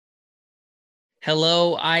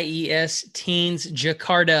Hello, IES Teens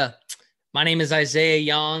Jakarta. My name is Aizaiah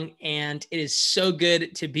Yong, and it is so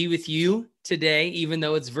good to be with you today, even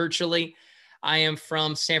though it's virtually. I am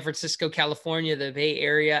from San Francisco, California, the Bay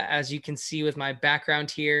Area. As you can see with my background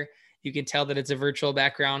here, you can tell that it's a virtual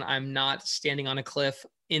background. I'm not standing on a cliff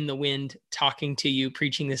in the wind talking to you,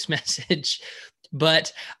 preaching this message.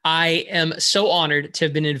 But I am so honored to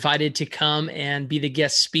have been invited to come and be the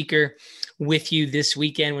guest speaker with you this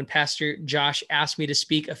weekend. When Pastor Josh asked me to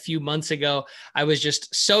speak a few months ago, I was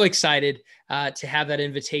just so excited to have that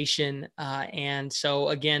invitation. And so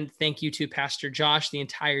again, thank you to Pastor Josh, the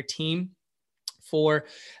entire team, for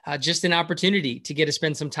just an opportunity to get to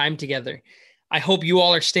spend some time together. I hope you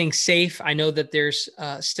all are staying safe. I know that there's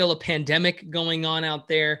still a pandemic going on out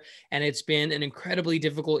there, and it's been an incredibly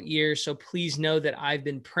difficult year. So please know that I've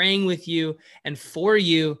been praying with you and for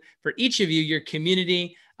you, for each of you, your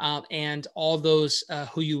community, and all those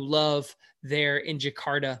who you love there in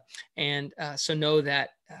Jakarta. And so know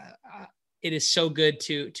that it is so good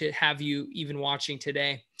to have you even watching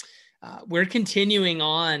today. We're continuing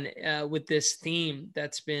on with this theme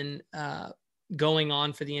that's been going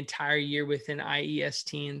on for the entire year within IES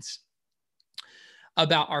Teens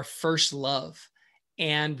about our first love,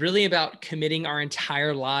 and really about committing our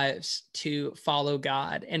entire lives to follow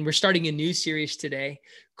God. And we're starting a new series today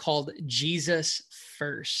called Jesus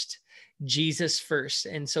First. Jesus First.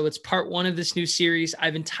 And so it's part one of this new series.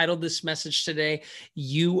 I've entitled this message today,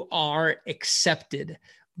 You Are Accepted.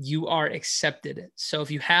 You are accepted. So if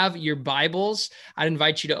you have your Bibles, I'd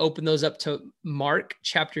invite you to open those up to Mark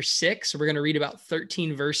chapter 6. We're going to read about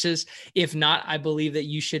 13 verses. If not, I believe that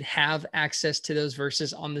you should have access to those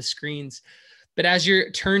verses on the screens. But as you're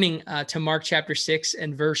turning to Mark chapter 6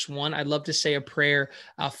 and verse 1, I'd love to say a prayer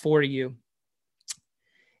for you.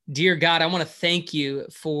 Dear God, I want to thank you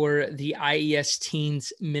for the IES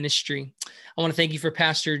Teens ministry. I want to thank you for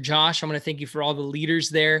Pastor Josh. I want to thank you for all the leaders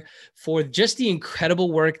there, for just the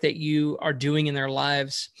incredible work that you are doing in their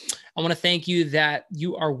lives. I want to thank you that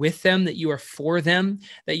you are with them, that you are for them,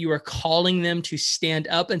 that you are calling them to stand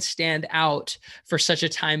up and stand out for such a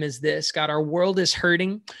time as this. God, our world is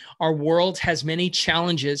hurting. Our world has many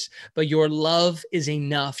challenges, but your love is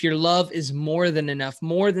enough. Your love is more than enough,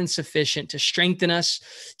 more than sufficient to strengthen us,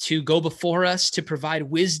 to go before us, to provide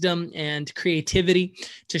wisdom and creativity,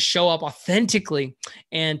 to show up authentically,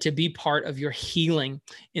 and to be part of your healing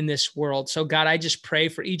in this world. So God, I just pray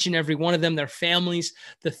for each and every one of them, their families,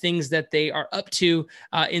 the things that they are up to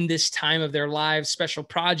in this time of their lives, special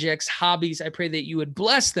projects, hobbies. I pray that you would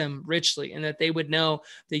bless them richly and that they would know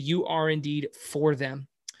that you are indeed for them.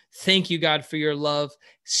 Thank you, God, for your love.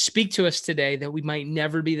 Speak to us today that we might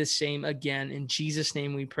never be the same again. In Jesus'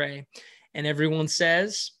 name we pray. And everyone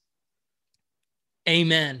says,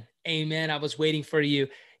 amen. Amen. I was waiting for you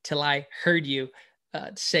till I heard you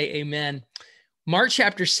say amen. Mark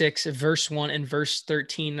chapter 6, verse 1 and verse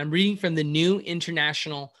 13. I'm reading from the New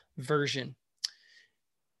International Version.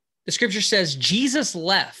 The scripture says, Jesus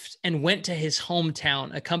left and went to his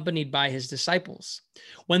hometown, accompanied by his disciples.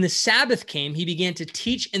 When the Sabbath came, he began to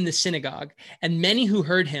teach in the synagogue, and many who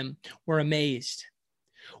heard him were amazed.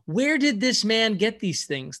 Where did this man get these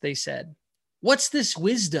things? They said. What's this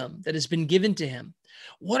wisdom that has been given to him?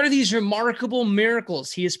 What are these remarkable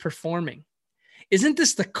miracles he is performing? Isn't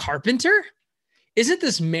this the carpenter? Isn't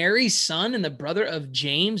this Mary's son and the brother of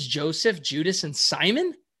James, Joseph, Judas, and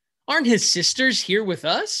Simon? Aren't his sisters here with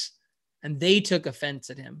us? And they took offense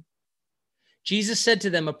at him. Jesus said to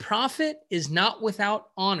them, a prophet is not without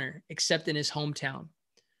honor except in his hometown,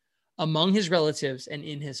 among his relatives, and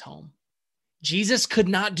in his home. Jesus could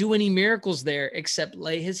not do any miracles there except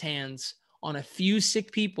lay his hands on a few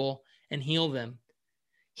sick people and heal them.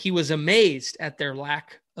 He was amazed at their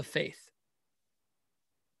lack of faith.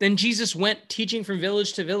 Then Jesus went teaching from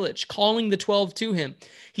village to village, calling the 12 to him.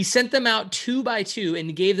 He sent them out 2 by 2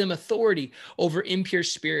 and gave them authority over impure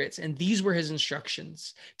spirits. And these were his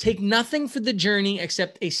instructions. Take nothing for the journey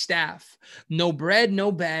except a staff, no bread,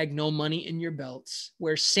 no bag, no money in your belts.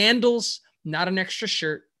 Wear sandals, not an extra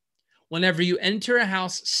shirt. Whenever you enter a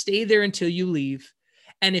house, stay there until you leave.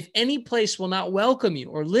 And if any place will not welcome you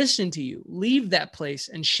or listen to you, leave that place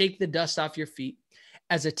and shake the dust off your feet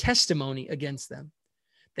as a testimony against them.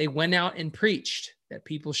 They went out and preached that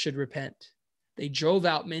people should repent. They drove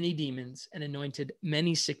out many demons and anointed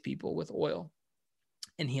many sick people with oil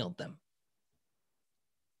and healed them.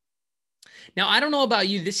 Now, I don't know about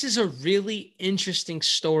you. This is a really interesting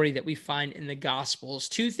story that we find in the Gospels.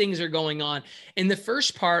 2 things are going on. In the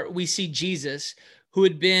first part, we see Jesus, who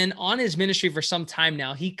had been on his ministry for some time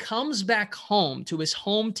now. He comes back home to his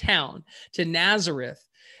hometown, to Nazareth,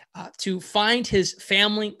 to find his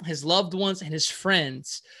family, his loved ones, and his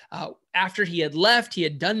friends. After he had left, he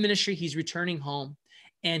had done ministry, he's returning home,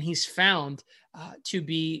 and he's found to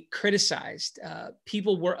be criticized.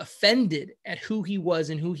 People were offended at who he was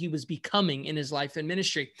and who he was becoming in his life and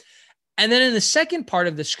ministry. And then in the second part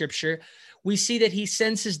of the scripture, we see that he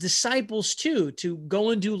sends his disciples too, to go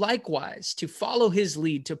and do likewise, to follow his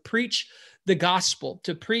lead, to preach the gospel,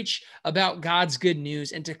 to preach about God's good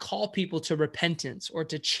news, and to call people to repentance or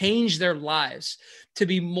to change their lives, to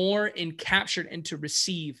be more encaptured and to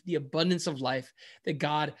receive the abundance of life that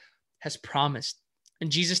God has promised.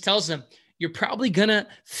 And Jesus tells them, you're probably going to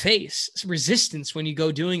face resistance when you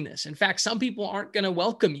go doing this. In fact, some people aren't going to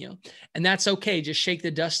welcome you, and that's okay. Just shake the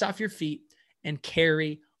dust off your feet and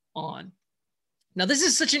carry on. Now, this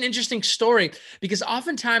is such an interesting story because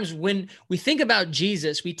oftentimes when we think about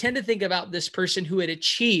Jesus, we tend to think about this person who had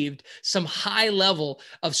achieved some high level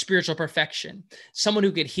of spiritual perfection, someone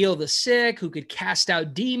who could heal the sick, who could cast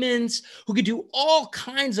out demons, who could do all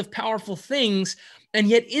kinds of powerful things. And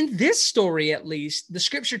yet in this story, at least, the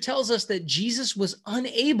scripture tells us that Jesus was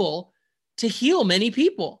unable to heal many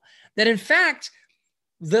people, that in fact,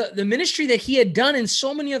 the ministry that he had done in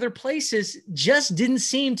so many other places just didn't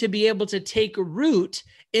seem to be able to take root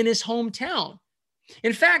in his hometown.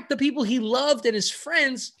 In fact, the people he loved and his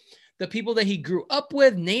friends, the people that he grew up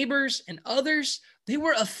with, neighbors and others, they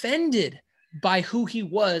were offended by who he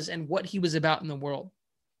was and what he was about in the world.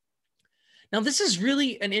 Now, this is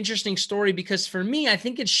really an interesting story because for me, I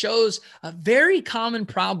think it shows a very common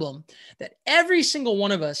problem that every single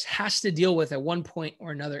one of us has to deal with at one point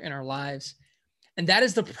or another in our lives. And that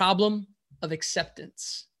is the problem of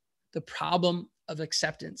acceptance. The problem of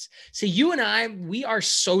acceptance. See, you and I, we are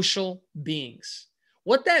social beings.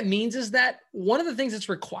 What that means is that one of the things that's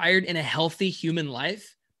required in a healthy human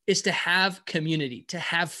life is to have community, to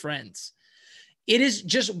have friends. It is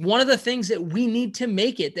just one of the things that we need to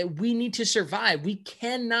make it, that we need to survive. We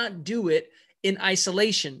cannot do it in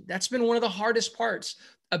isolation. That's been one of the hardest parts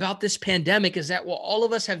about this pandemic is that while all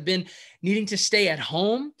of us have been needing to stay at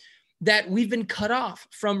home, that we've been cut off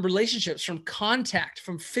from relationships, from contact,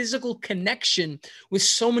 from physical connection with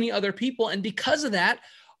so many other people. And because of that,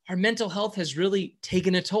 our mental health has really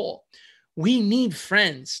taken a toll. We need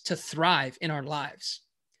friends to thrive in our lives.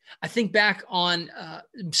 I think back on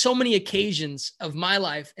so many occasions of my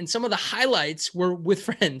life, and some of the highlights were with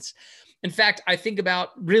friends. In fact, I think about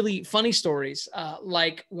really funny stories,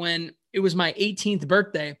 like when it was my 18th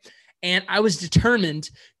birthday, and I was determined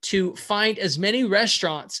to find as many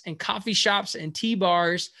restaurants and coffee shops and tea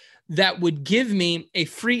bars that would give me a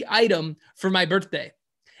free item for my birthday.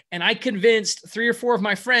 And I convinced 3 or 4 of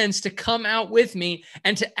my friends to come out with me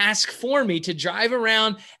and to ask for me to drive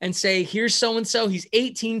around and say, here's so-and-so, he's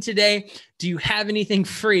 18 today. Do you have anything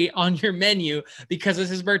free on your menu because it's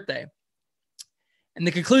his birthday? And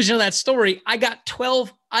the conclusion of that story, I got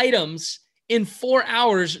 12 items in 4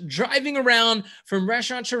 hours, driving around from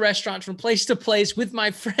restaurant to restaurant, from place to place with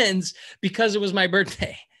my friends because it was my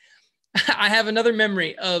birthday. I have another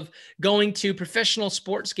memory of going to professional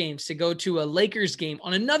sports games, to go to a Lakers game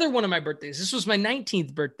on another one of my birthdays. This was my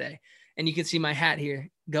 19th birthday. And you can see my hat here.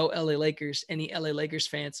 Go LA Lakers. Any LA Lakers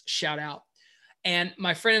fans, shout out. And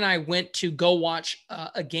my friend and I went to go watch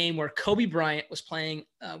a game where Kobe Bryant was playing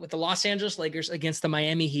with the Los Angeles Lakers against the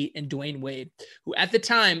Miami Heat and Dwayne Wade, who at the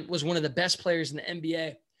time was one of the best players in the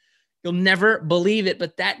NBA. You'll never believe it,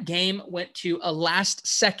 but that game went to a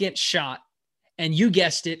last-second shot. And you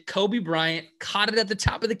guessed it, Kobe Bryant caught it at the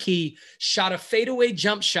top of the key, shot a fadeaway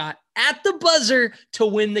jump shot at the buzzer to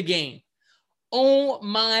win the game. Oh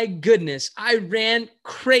my goodness. I ran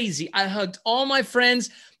crazy. I hugged all my friends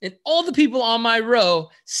and all the people on my row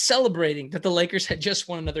celebrating that the Lakers had just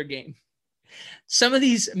won another game. Some of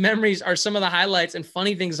these memories are some of the highlights and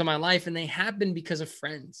funny things in my life, and they happen because of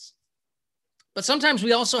friends. But sometimes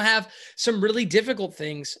we also have some really difficult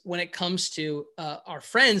things when it comes to our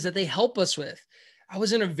friends that they help us with. I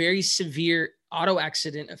was in a very severe auto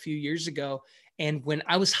accident a few years ago. And when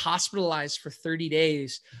I was hospitalized for 30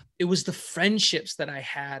 days, it was the friendships that I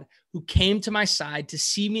had who came to my side to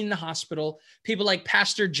see me in the hospital. People like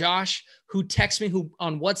Pastor Josh, who text me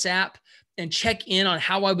on WhatsApp and check in on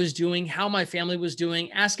how I was doing, how my family was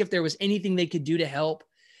doing, ask if there was anything they could do to help.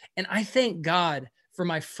 And I thank God for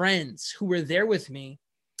my friends who were there with me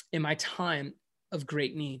in my time of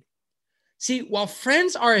great need. See, while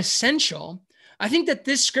friends are essential, I think that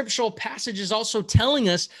this scriptural passage is also telling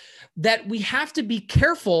us that we have to be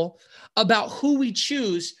careful about who we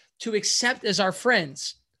choose to accept as our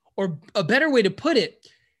friends. Or a better way to put it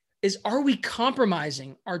is, are we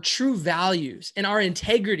compromising our true values and our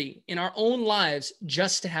integrity in our own lives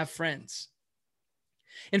just to have friends?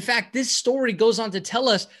 In fact, this story goes on to tell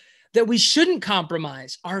us that we shouldn't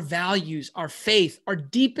compromise our values, our faith, our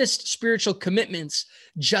deepest spiritual commitments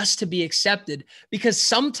just to be accepted. Because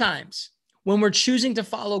sometimes when we're choosing to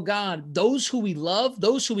follow God, those who we love,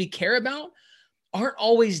 those who we care about, aren't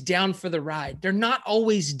always down for the ride. They're not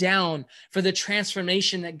always down for the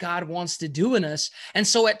transformation that God wants to do in us. And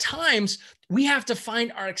so at times, we have to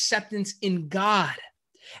find our acceptance in God.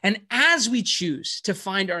 And as we choose to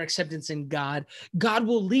find our acceptance in God, God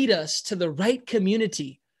will lead us to the right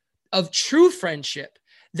community of true friendship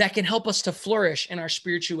that can help us to flourish in our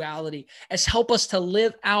spirituality, as help us to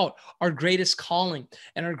live out our greatest calling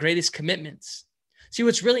and our greatest commitments. See,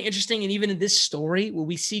 what's really interesting, and even in this story, where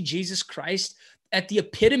we see Jesus Christ at the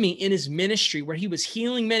epitome in his ministry, where he was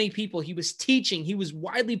healing many people, he was teaching, he was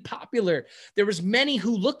widely popular. There was many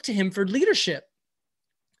who looked to him for leadership.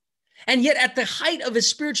 And yet at the height of his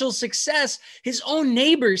spiritual success, his own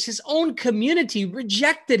neighbors, his own community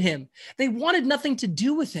rejected him. They wanted nothing to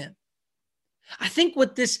do with him. I think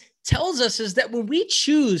what this tells us is that when we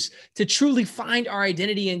choose to truly find our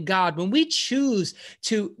identity in God, when we choose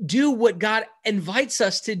to do what God invites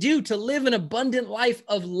us to do, to live an abundant life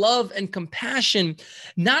of love and compassion,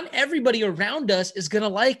 not everybody around us is going to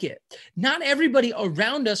like it. Not everybody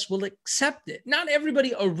around us will accept it. Not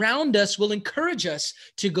everybody around us will encourage us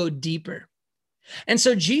to go deeper. And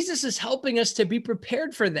so Jesus is helping us to be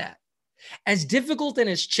prepared for that. As difficult and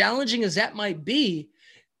as challenging as that might be,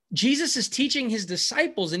 Jesus is teaching his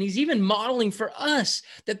disciples, and he's even modeling for us,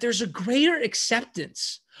 that there's a greater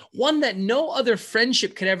acceptance, one that no other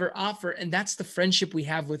friendship could ever offer, and that's the friendship we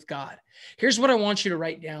have with God. Here's what I want you to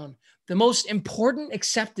write down. The most important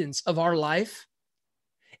acceptance of our life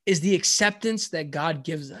is the acceptance that God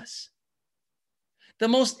gives us. The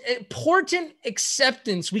most important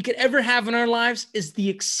acceptance we could ever have in our lives is the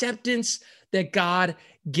acceptance that God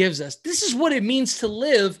gives us. This is what it means to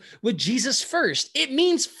live with Jesus first. It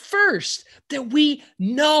means first that we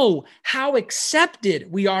know how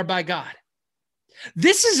accepted we are by God.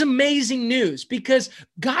 This is amazing news, because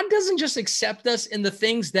God doesn't just accept us in the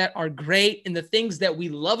things that are great, in the things that we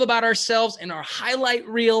love about ourselves, in our highlight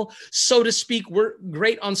reel, so to speak. We're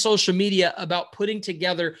great on social media about putting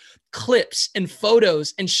together clips and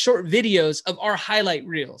photos and short videos of our highlight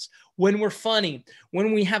reels. When we're funny,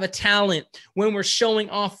 when we have a talent, when we're showing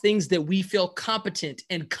off things that we feel competent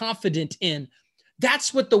and confident in.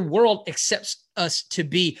 That's what the world accepts us to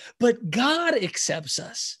be. But God accepts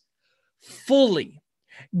us fully.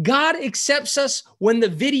 God accepts us when the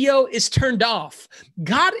video is turned off.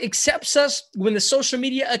 God accepts us when the social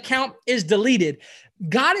media account is deleted.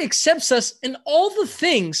 God accepts us in all the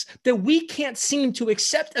things that we can't seem to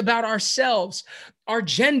accept about ourselves, our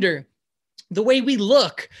gender, the way we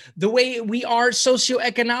look, the way we are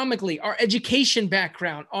socioeconomically, our education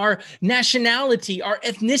background, our nationality, our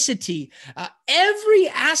ethnicity, every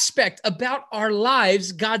aspect about our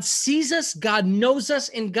lives. God sees us, God knows us,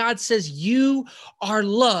 and God says, you are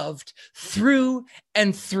loved through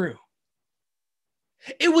and through.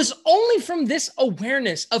 It was only from this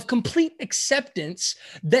awareness of complete acceptance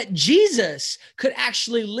that Jesus could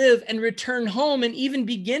actually live and return home and even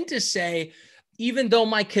begin to say, even though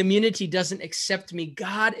my community doesn't accept me,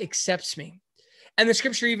 God accepts me. And the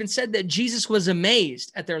scripture even said that Jesus was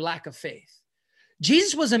amazed at their lack of faith.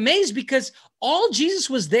 Jesus was amazed because all Jesus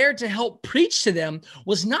was there to help preach to them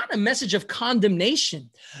was not a message of condemnation,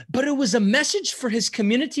 but it was a message for his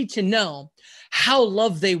community to know how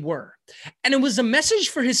loved they were. And it was a message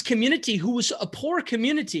for his community, who was a poor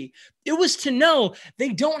community. It was to know they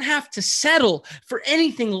don't have to settle for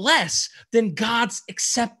anything less than God's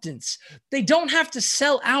acceptance. They don't have to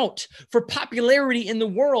sell out for popularity in the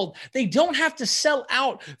world. They don't have to sell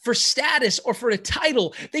out for status or for a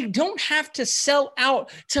title. They don't have to sell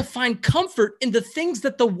out to find comfort in the things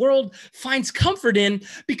that the world finds comfort in,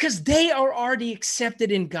 because they are already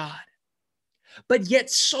accepted in God. But yet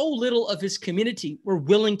so little of his community were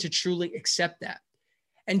willing to truly accept that.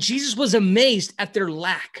 And Jesus was amazed at their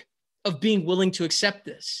lack of being willing to accept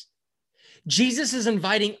this. Jesus is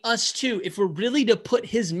inviting us too, if we're really to put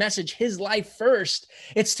his message, his life first,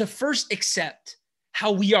 it's to first accept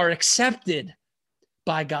how we are accepted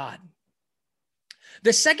by God.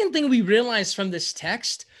 The second thing we realize from this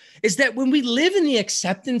text is that when we live in the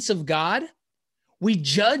acceptance of God, we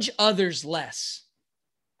judge others less.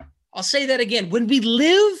 I'll say that again. When we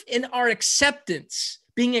live in our acceptance,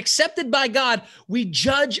 being accepted by God, we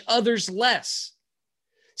judge others less.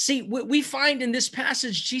 See, what we find in this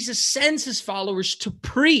passage, Jesus sends his followers to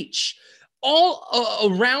preach all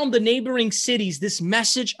around the neighboring cities this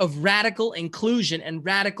message of radical inclusion and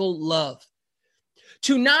radical love.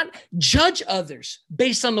 to not judge others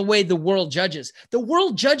based on the way the world judges. The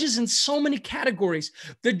world judges in so many categories.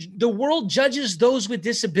 The world judges those with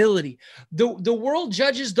disability. The world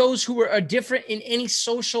judges those who are different in any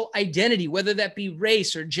social identity, whether that be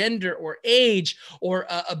race or gender or age or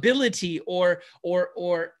ability or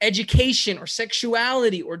education or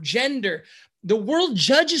sexuality or gender. The world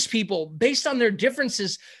judges people based on their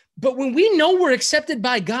differences. But when we know we're accepted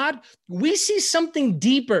by God, we see something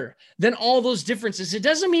deeper than all those differences. It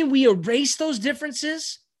doesn't mean we erase those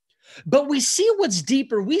differences, but we see what's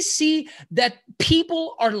deeper. We see that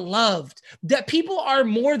people are loved, that people are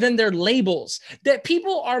more than their labels, that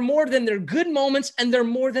people are more than their good moments and they're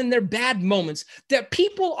more than their bad moments, that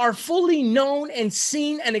people are fully known and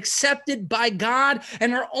seen and accepted by God.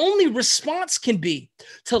 And our only response can be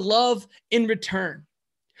to love in return.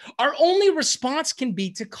 Our only response can be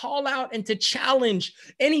to call out and to challenge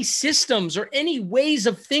any systems or any ways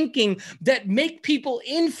of thinking that make people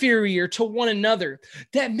inferior to one another,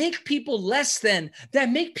 that make people less than, that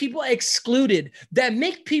make people excluded, that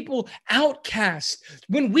make people outcast.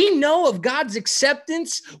 When we know of God's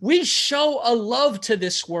acceptance, we show a love to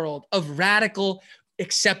this world of radical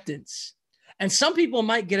acceptance. And some people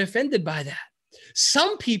might get offended by that.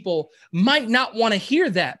 Some people might not want to hear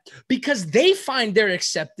that because they find their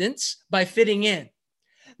acceptance by fitting in.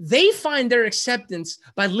 They find their acceptance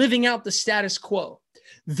by living out the status quo.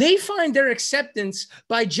 They find their acceptance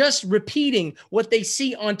by just repeating what they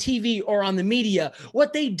see on TV or on the media.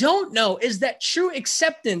 What they don't know is that true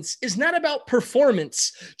acceptance is not about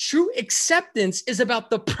performance. True acceptance is about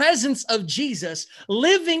the presence of Jesus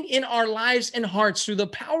living in our lives and hearts through the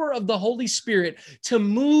power of the Holy Spirit to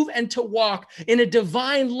move and to walk in a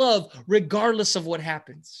divine love, regardless of what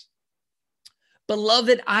happens.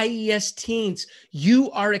 Beloved IES teens,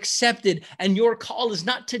 you are accepted, and your call is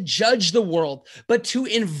not to judge the world, but to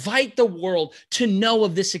invite the world to know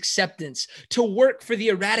of this acceptance, to work for the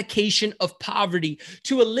eradication of poverty,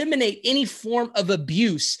 to eliminate any form of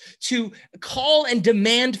abuse, to call and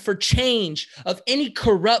demand for change of any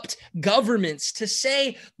corrupt governments, to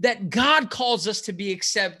say that God calls us to be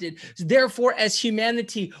accepted. Therefore, as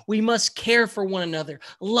humanity, we must care for one another,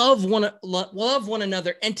 love one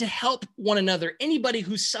another, and to help one another. Anybody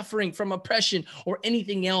who's suffering from oppression or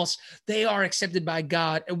anything else, they are accepted by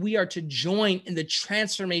God, and we are to join in the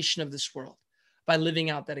transformation of this world by living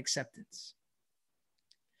out that acceptance.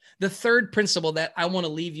 The third principle that I want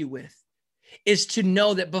to leave you with is to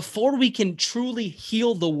know that before we can truly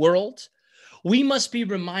heal the world, we must be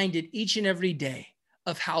reminded each and every day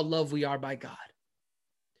of how loved we are by God.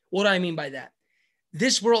 What do I mean by that?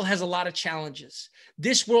 This world has a lot of challenges.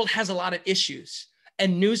 This world has a lot of issues.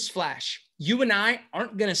 And newsflash, you and I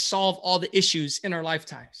aren't going to solve all the issues in our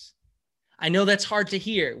lifetimes. I know that's hard to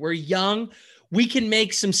hear. We're young. We can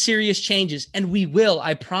make some serious changes, and we will,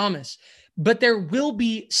 I promise. But there will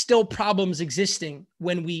be still problems existing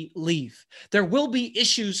when we leave. There will be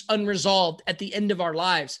issues unresolved at the end of our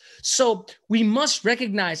lives. So we must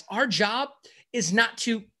recognize our job is not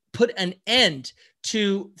to put an end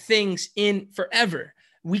to things in forever.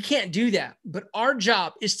 We can't do that. But our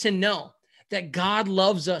job is to know that God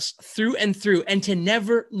loves us through and through, and to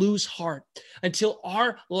never lose heart until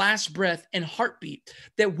our last breath and heartbeat,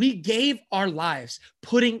 that we gave our lives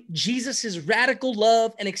putting Jesus's radical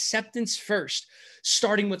love and acceptance first,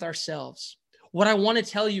 starting with ourselves. What I want to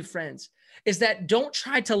tell you, friends, is that don't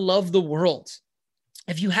try to love the world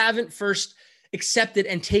if you haven't first accepted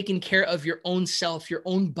and taken care of your own self, your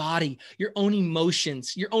own body, your own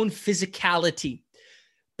emotions, your own physicality.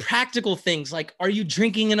 Practical things like, are you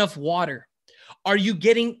drinking enough water? Are you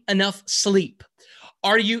getting enough sleep?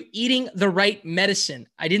 Are you eating the right medicine?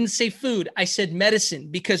 I didn't say food, I said medicine,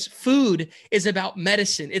 because food is about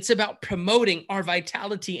medicine. It's about promoting our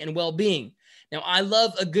vitality and well-being. Now, I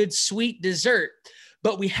love a good sweet dessert,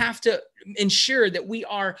 but we have to ensure that we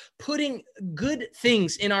are putting good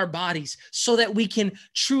things in our bodies so that we can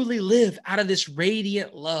truly live out of this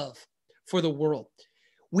radiant love for the world.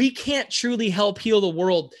 We can't truly help heal the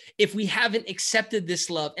world if we haven't accepted this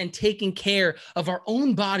love and taken care of our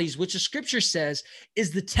own bodies, which the scripture says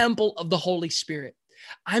is the temple of the Holy Spirit.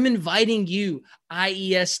 I'm inviting you,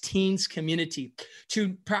 IES Teens community,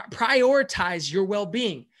 to prioritize your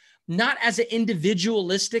well-being. Not as an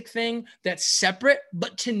individualistic thing that's separate,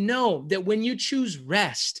 but to know that when you choose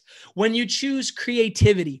rest, when you choose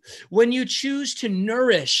creativity, when you choose to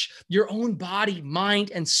nourish your own body,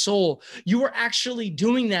 mind, and soul, you are actually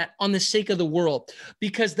doing that on the sake of the world.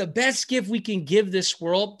 Because the best gift we can give this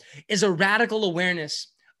world is a radical awareness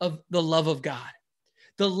of the love of God.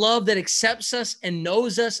 The love that accepts us and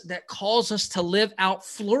knows us, that calls us to live out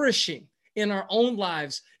flourishing in our own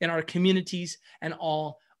lives, in our communities, and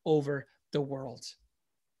all over the world.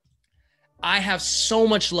 I have so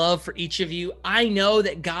much love for each of you. I know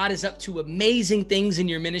that God is up to amazing things in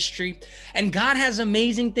your ministry, and God has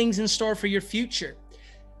amazing things in store for your future.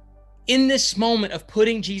 In this moment of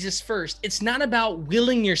putting Jesus first, it's not about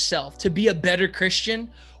willing yourself to be a better Christian,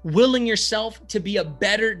 willing yourself to be a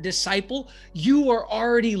better disciple. You are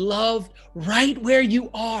already loved right where you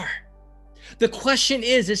are. The question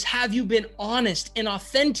is have you been honest and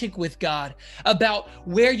authentic with God about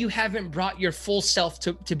where you haven't brought your full self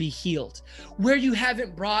to be healed, where you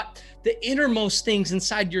haven't brought the innermost things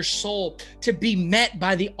inside your soul to be met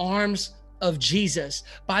by the arms of Jesus,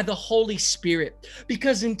 by the Holy Spirit?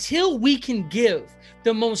 Because until we can give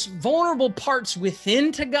the most vulnerable parts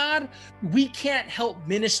within to God, we can't help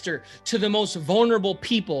minister to the most vulnerable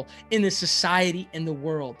people in the society and the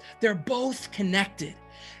world. They're both connected.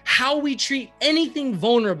 How we treat anything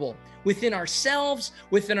vulnerable within ourselves,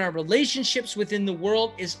 within our relationships, within the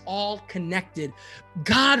world is all connected.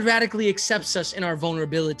 God radically accepts us in our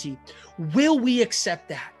vulnerability. Will we accept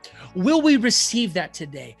that? Will we receive that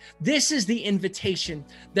today? This is the invitation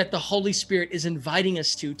that the Holy Spirit is inviting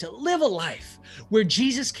us to live a life where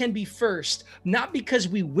Jesus can be first, not because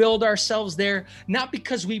we willed ourselves there, not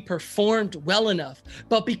because we performed well enough,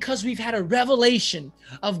 but because we've had a revelation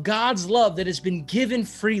of God's love that has been given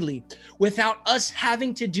freely without us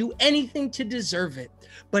having to do anything to deserve it.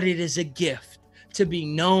 But it is a gift to be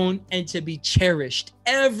known and to be cherished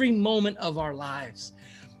every moment of our lives.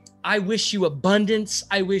 I wish you abundance.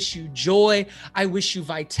 I wish you joy. I wish you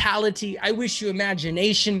vitality. I wish you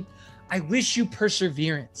imagination. I wish you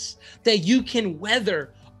perseverance, that you can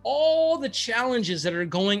weather all the challenges that are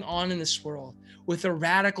going on in this world with a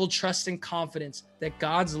radical trust and confidence that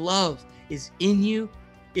God's love is in you,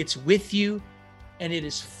 it's with you, and it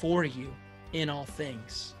is for you in all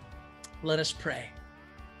things. Let us pray.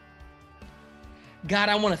 God,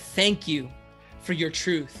 I want to thank you for your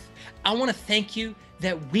truth. I want to thank you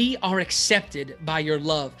that we are accepted by your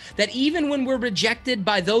love, that even when we're rejected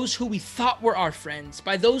by those who we thought were our friends,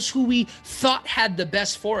 by those who we thought had the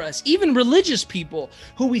best for us, even religious people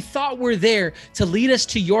who we thought were there to lead us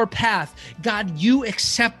to your path, God, you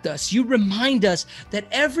accept us. You remind us that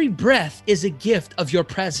every breath is a gift of your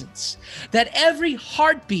presence, that every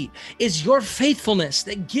heartbeat is your faithfulness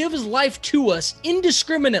that gives life to us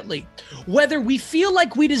indiscriminately. Whether we feel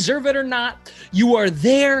like we deserve it or not, you are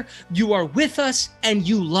there, you are with us, and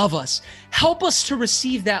you love us. Help us to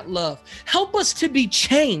receive that love. Help us to be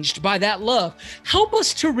changed by that love. Help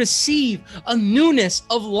us to receive a newness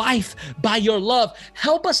of life by your love.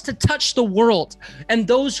 Help us to touch the world and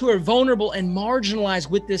those who are vulnerable and marginalized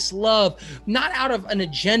with this love, not out of an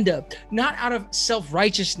agenda, not out of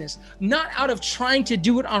self-righteousness, not out of trying to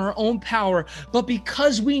do it on our own power, but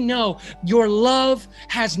because we know your love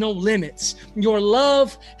has no limits. Your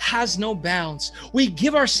love has no bounds. We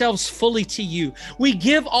give ourselves fully to you. We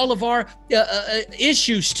give all of our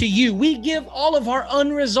issues to you. We give all of our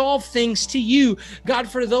unresolved things to you. God,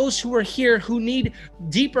 for those who are here who need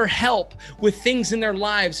deeper help with things in their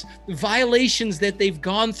lives, violations that they've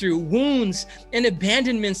gone through, wounds and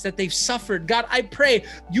abandonments that they've suffered, God, I pray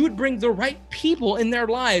you would bring the right people in their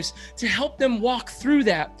lives to help them walk through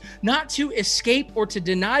that, not to escape or to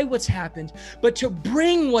deny what's happened, but to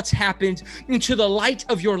bring what's happened into the light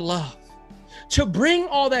of your love, to bring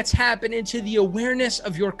all that's happened into the awareness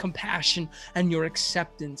of your compassion and your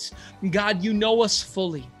acceptance. God, you know us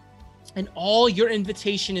fully, and all your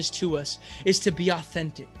invitation is to us is to be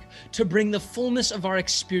authentic, to bring the fullness of our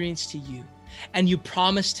experience to you. And you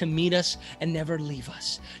promise to meet us and never leave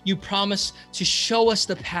us. You promise to show us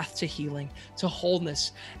the path to healing, to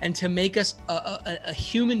wholeness, and to make us a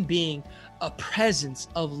human being, a presence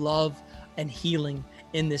of love and healing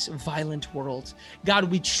in this violent world. God,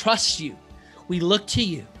 we trust you. We look to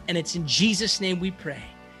you, and it's in Jesus' name we pray.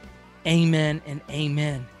 Amen and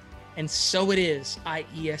amen. And so it is,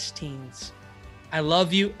 IES Teens. I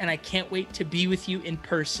love you, and I can't wait to be with you in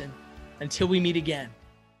person. Until we meet again.